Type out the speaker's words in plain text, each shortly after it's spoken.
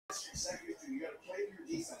Second, you got to play your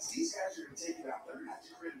defense. These guys are going to take it out. They're going to have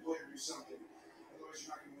to create a play or do something. Otherwise,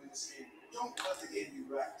 you're not going to win this game. Don't let the game be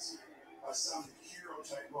wrecked by some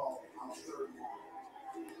hero-type ball on a third and long.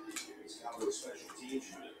 These Cowboys special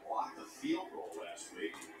teams unit blocked the field goal last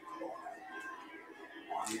week.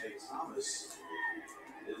 Wanye Thomas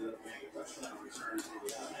ended up making a touchdown return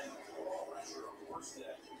without any ball pressure. Of course,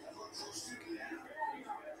 that close to the end.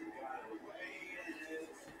 Got it away, and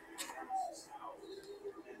it's out.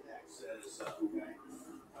 And Dak says, okay,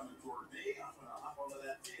 coming toward me, I'm going to hop onto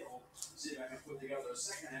that field, see if I can put together a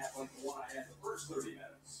second half like the one I had the first 30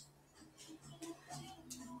 minutes.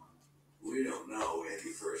 We don't know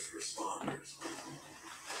any first responders.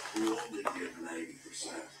 We only give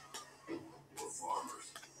 90%. We're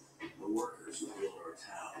farmers, the workers who build our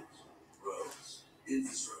towns, roads,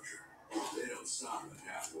 infrastructure. They don't stop at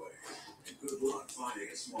halfway. And good luck finding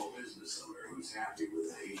a small business owner who's happy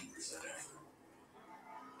with an 80% effort.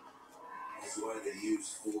 That's why they use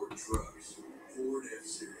Ford trucks. Ford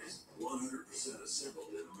F-Series, 100%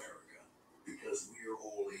 assembled in America. Because we're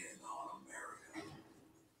all in on America.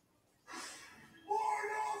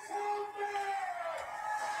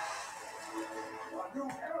 A new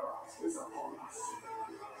era is upon us.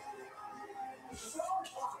 This is our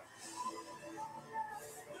time.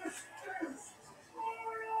 This is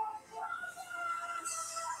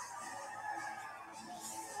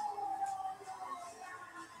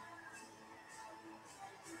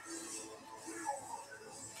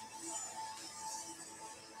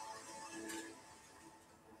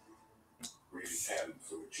Really having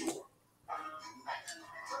for a chore.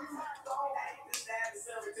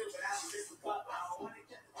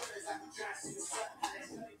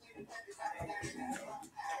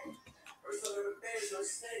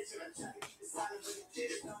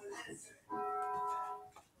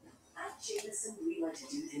 At Jameson, we like to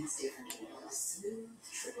do things differently. Smooth,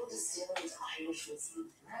 triple distilled Irish whiskey,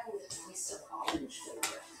 now with a twist of orange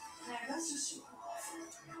flavor. Now that's just your off.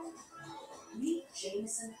 Meet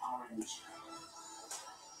Jameson Orange.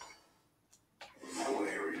 I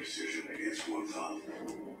weigh every decision against one thought.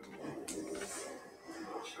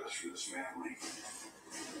 What's best for this family?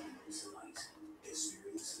 Tonight,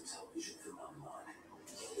 experience the television phenomenon.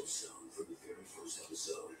 Yellowstone from the very first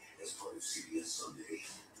episode as part of CBS Sunday.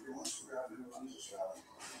 Everyone's forgotten who runs this valley.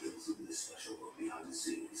 Including the special look behind the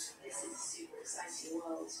scenes. This is a super exciting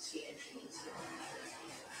world to be entering into.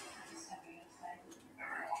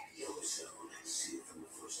 Yellowstone. See it from the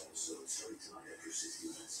first episode starting tonight after 60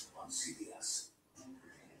 minutes on CBS.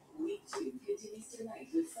 Week 2 continues tonight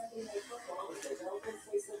with Sunday Night Football with the Dolphins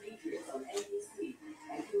face the Patriots on NBC,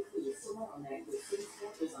 and concludes tomorrow night with Saints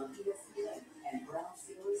Panthers on ESPN and Browns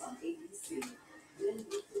Steelers on ABC. Then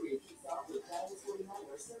Week 3 kicks off with Giants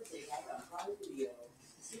 49ers Thursday night on Prime Video.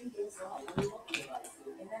 Stream games live on your mobile device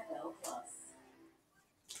with NFL Plus.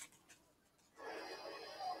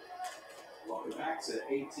 Welcome back to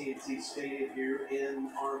AT&T Stadium here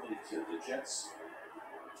in Arlington. The Jets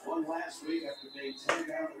won last week after being 10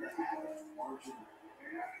 down in the half. Margin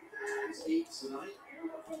is 8 tonight.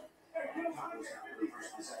 Cowboys got the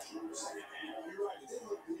first possession in the second half. You're right. It didn't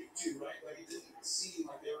look bleak too, right? Like it didn't seem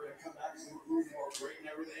like they were going to come back and move more great and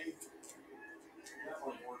everything.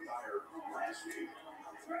 Definitely more dire last week than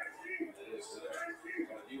it is today.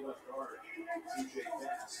 Got a new left guard, TJ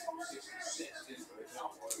Bass, 66 in for the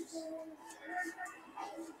Cowboys.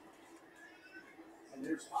 And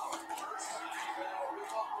there's Pollard. First time bell, we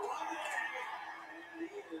call one. And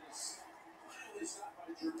he is finally stopped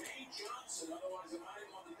by Jermaine Johnson. Otherwise, it might have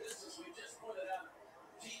gone to business. We just pointed out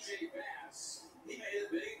TJ Bass. He made a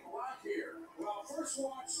big block here. Well, first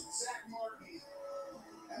watch Zach Martin,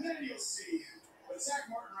 and then you'll see. But Zach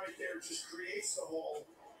Martin right there just creates the hole,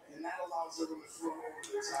 and that allows everyone to throw over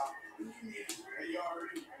the top. You need a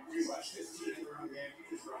yard, you watch 15 in the run game, you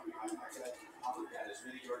just run behind that guy. Pollard had as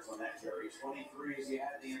many yards on that carry, 23 as he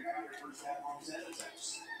had the entire first half on 10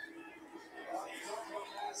 attempts. Well, you talk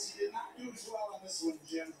about that, he did not do as well on this one,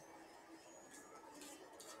 Jim.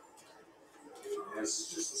 This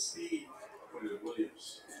is just the speed. What is it,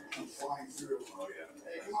 Williams? I'm flying through. Oh, yeah.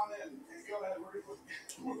 Hey, come on in. Hey, go ahead. We're going to put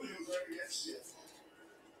Williams right against you.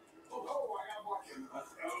 Oh, I got to block him.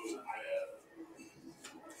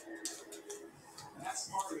 And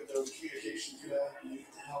that's part of it, though, the communication to that. You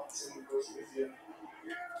need to help someone who goes with you.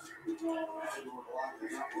 Imagine we're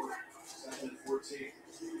blocking that work. 2nd and 14.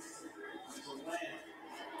 Until land.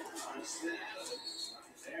 Trying to spin out of it.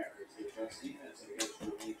 Nothing there. It's the best defense against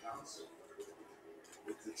Jermaine Johnson.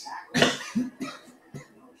 With the tackle.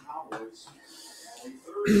 Cowboys having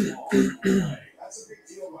third ball on the way. That's a big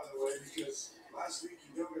deal, by the way, because last week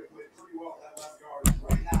you played pretty well at that left guard.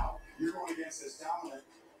 Right now, you're going against this dominant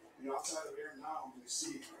outside of Aaron now, we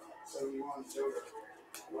see 71 Yoda,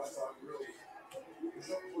 who I thought really there's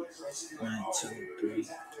no place where I see like, 1, oh, 2, 3, 1,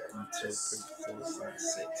 2, 3, 4, 5,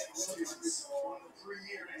 6. one of the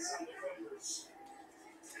premier inside defenders.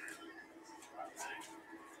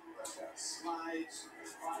 Slides,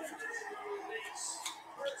 fires, release.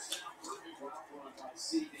 First down, perfect route run by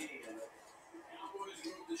CD. And the Cowboys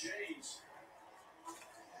move the chains.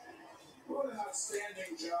 What an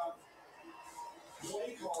outstanding job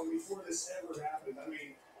play calling before this ever happened. I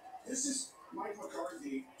mean, this is Mike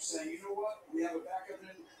McCarthy saying, you know what, we have a backup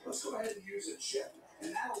in, let's go ahead and use a chip.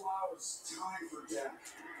 And that allows time for Dak.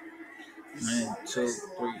 1, 2,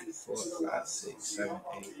 3, 4, 5, 6, 7, 8,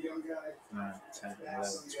 9, 10,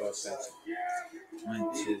 11, 12, 13.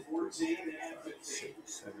 1, 2, 3, 4, 5, 6,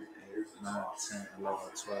 7, 8, 9, 10, 11,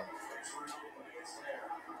 12.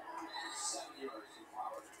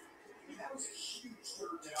 That was a huge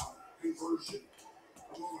third down conversion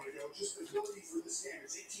a moment ago. Just the ability for this game.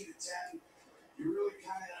 It's 18 to 10. You really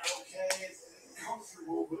kind of okay, it's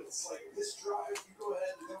comfortable, but it's like this drive, you go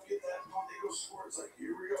ahead and don't get that punt, they go score. It's like,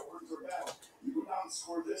 here we go, we're in for a battle. You go down and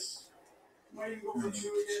score this. You might even go for 2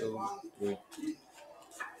 again. 1, 2, 3.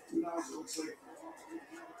 Who knows? It looks like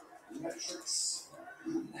metrics.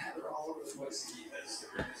 They're all over the place.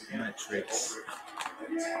 Metrics.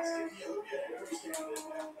 Fantastic. Yeah, look at it.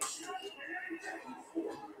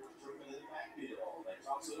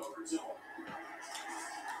 Toss it over to him.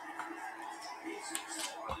 He's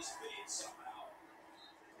on his feet somehow.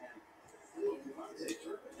 And Devontae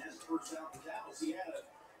Turpin has the first down for Dallas. He had a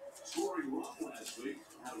scoring run last week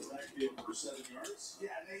out of the backfield for 7 yards.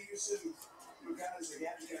 Yeah, and they use him kind of as a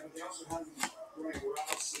gadget guy, but they also have him running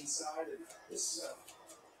routes inside. And this is a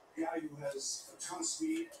guy who has a ton of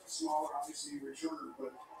speed, smaller, obviously, returner,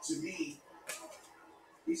 but to me,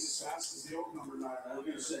 he's as fast as the old number 9. I was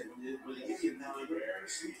going to say, when they give you 9, rare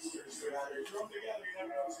speedsters, they're out there. Throw them together, you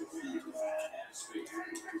never know what's going to be. and speed.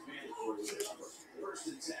 It's mandatory with the number.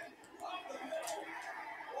 First and 10. Up the middle.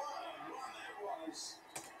 What a run that was.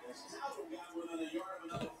 As Talbot got within a yard of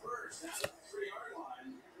another first, down at the 3-yard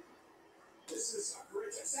line. This is a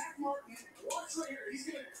great. Zach Martin, watch right here. He's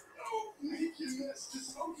going to make you miss.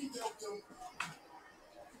 Just okey doked him.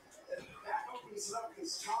 And that opens it up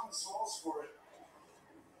because Thomas falls for it.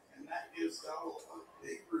 And that gives Donald a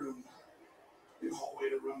big room, big hallway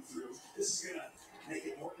to run through. This is going to make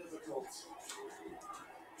it more difficult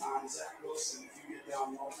on Zach Wilson if you get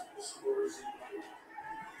down multiple scores and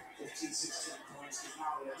 15, 16 points, because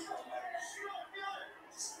now that's what matters.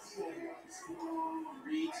 Stealing ones. 3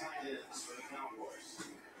 tight ends for the Cowboys.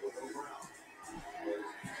 With a Brown. There's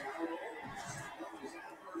Carroll. That was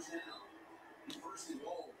that first down. First and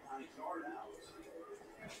goal, 9-yard out.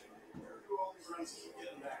 Where do all these runs keep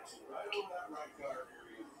getting back to? Right over that right guard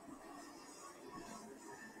area.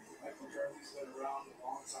 Mike McCarthy's been around a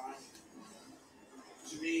long time.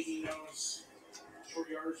 To me, he knows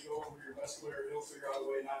short yards, you go over your best player, he'll figure out a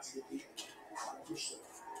way not to get beat. Push them.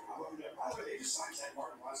 I love that. By the way, they just signed Zach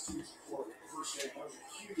Martin last 2 weeks before the first game. That was a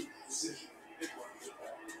huge decision. Big one to get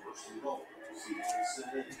that. First and goal. See what he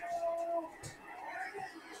said.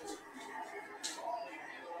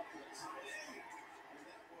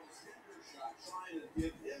 Trying to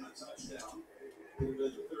give him a touchdown. It would have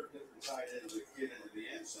been the third different tight end to get into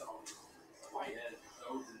the end zone. Whitehead,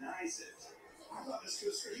 though, denies it. I thought this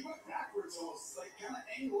could have, he went backwards almost, like kind of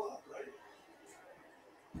angle up, right?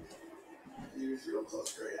 He was real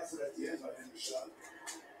close. Great effort at the end by him to shot.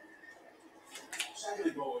 Second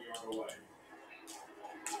and goal, a yard away.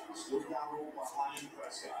 Still down roll behind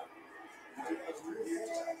Prescott. Now you got a really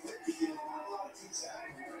quick begin. Not a lot of teams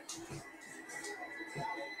having here.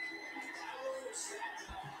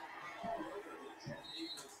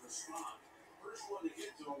 First one to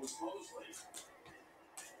get to him was Mosley.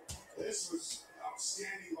 This was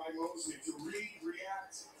outstanding by Mosley to read,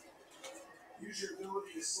 react, use your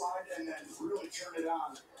ability to slide, and then really turn it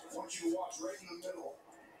on. Once you watch right in the middle,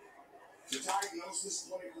 to diagnose this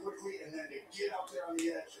play quickly, and then to get out there on the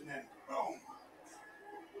edge, and then boom.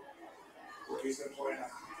 Where he's been playing at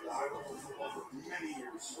the high level for over many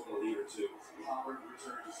years. For the leader, too. Howard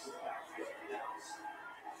returns to the backfield. Dallas.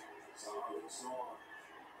 Solid, strong.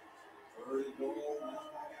 Third and goal, now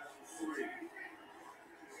back out to 3.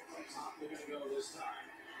 Top they're going to go this time.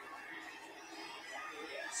 And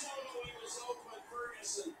so he was open,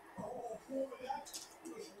 Ferguson. Oh, boy, that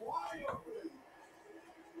was wide open.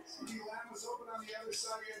 CD Lamb was open on the other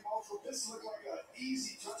side. He had multiple. This looked like an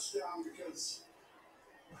easy touchdown because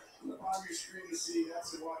on the bottom of your screen to see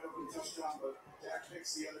that's a wide open touchdown, but Dak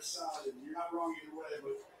picks the other side, and you're not wrong either way,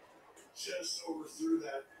 but just overthrew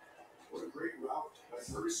that. What a great route by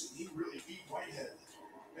Ferguson. He really beat Whitehead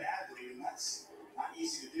badly.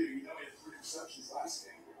 easy to do. You know he had 3 receptions last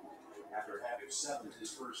game. After having 7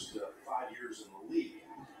 his first 5 years in the league.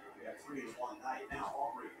 We got 3 in one night. Now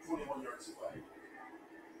Aubrey 21 yards away.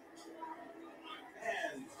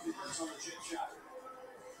 And he works on the chip shot.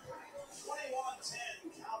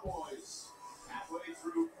 21-10 Cowboys. Halfway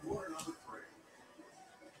through quarter number 3.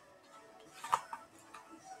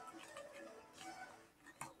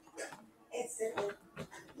 It's simple.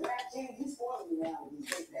 DraftKings, you spoiling me now with these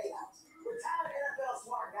big payouts. Retired NFL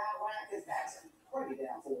smart guy Ryan Fitzpatrick. Break it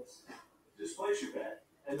down for us. Just place your bet,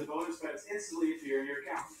 and the bonus bets instantly appear in your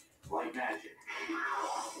account. Like magic.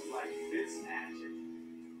 Like Fitz magic.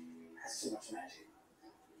 That's too much magic.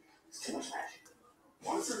 It's too much magic.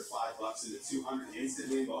 Want to turn $5 into 200 instant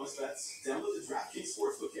win bonus bets? Download the DraftKings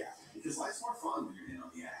Sportsbook app because life's more fun when you're in on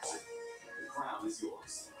the action. The crown is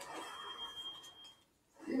yours.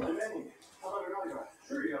 Hey, Manny, how about an autograph?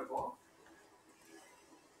 Sure, you got a ball.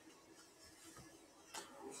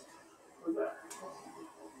 What's that?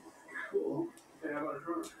 Cool. Hey, how about a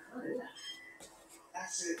drone? Oh, yeah.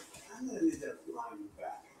 Actually, I'm going to need that line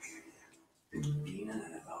back. Being an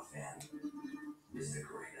NFL fan is the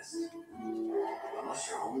greatest. Unless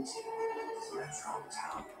your home team doesn't have your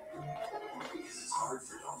hometown. Because it's hard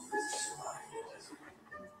for dolphins to survive in the desert.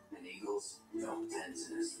 And eagles don't tend to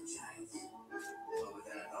nest with giants. But with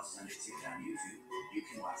NFL Sunday Ticket on YouTube, you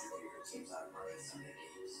can watch your favorite teams out of market Sunday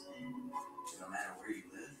games. No matter where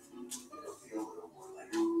you live, it'll feel a little more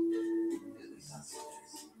like home. At least on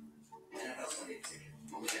Sundays. NFL Sunday Ticket,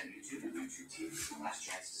 only on YouTube and YouTube TV. Last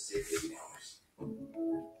chance to save $50.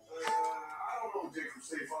 I don't know Dick from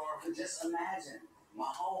State Farm. Just imagine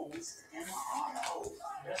Mahomes and my auto.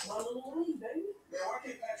 That's my little league, baby. Man, why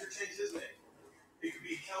can't Patrick change his name? It could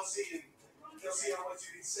be Kelsey, and Kelsey how much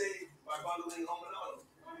you can save by bundling home and auto.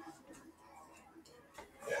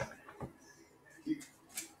 Yeah.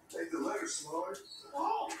 Make the letters smaller.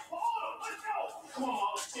 Oh, let's go! Come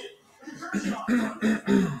on, let's get it.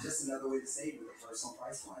 Just another way to save with a personal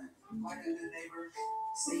price plan. Like a good neighbor,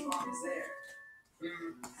 State Farm is there.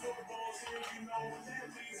 Football's here, you know what that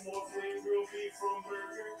means. More free real beef from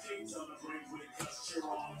Burger King. Tell the break with us, you're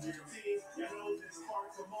on your team. You know this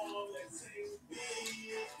part, come on, let's sing.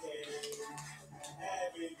 BK,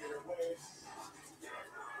 have it your way.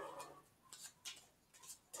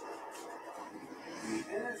 The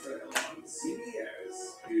NFL on CBS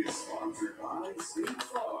is sponsored by State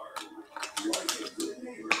Farm. Like a good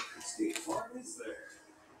neighbor, State Farm is there.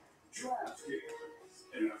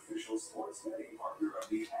 DraftKings, an official sports betting partner of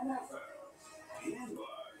the NFL. And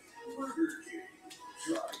by Burger King.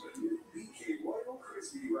 Try the new BK Royal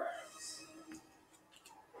Crispy Wraps.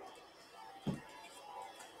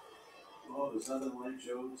 Well, there's nothing like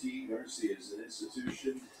Joe T. Garcia as an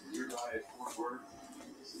institution nearby at Fort Worth.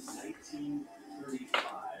 Since 1935,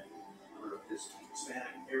 one of his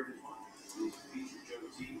Hispanic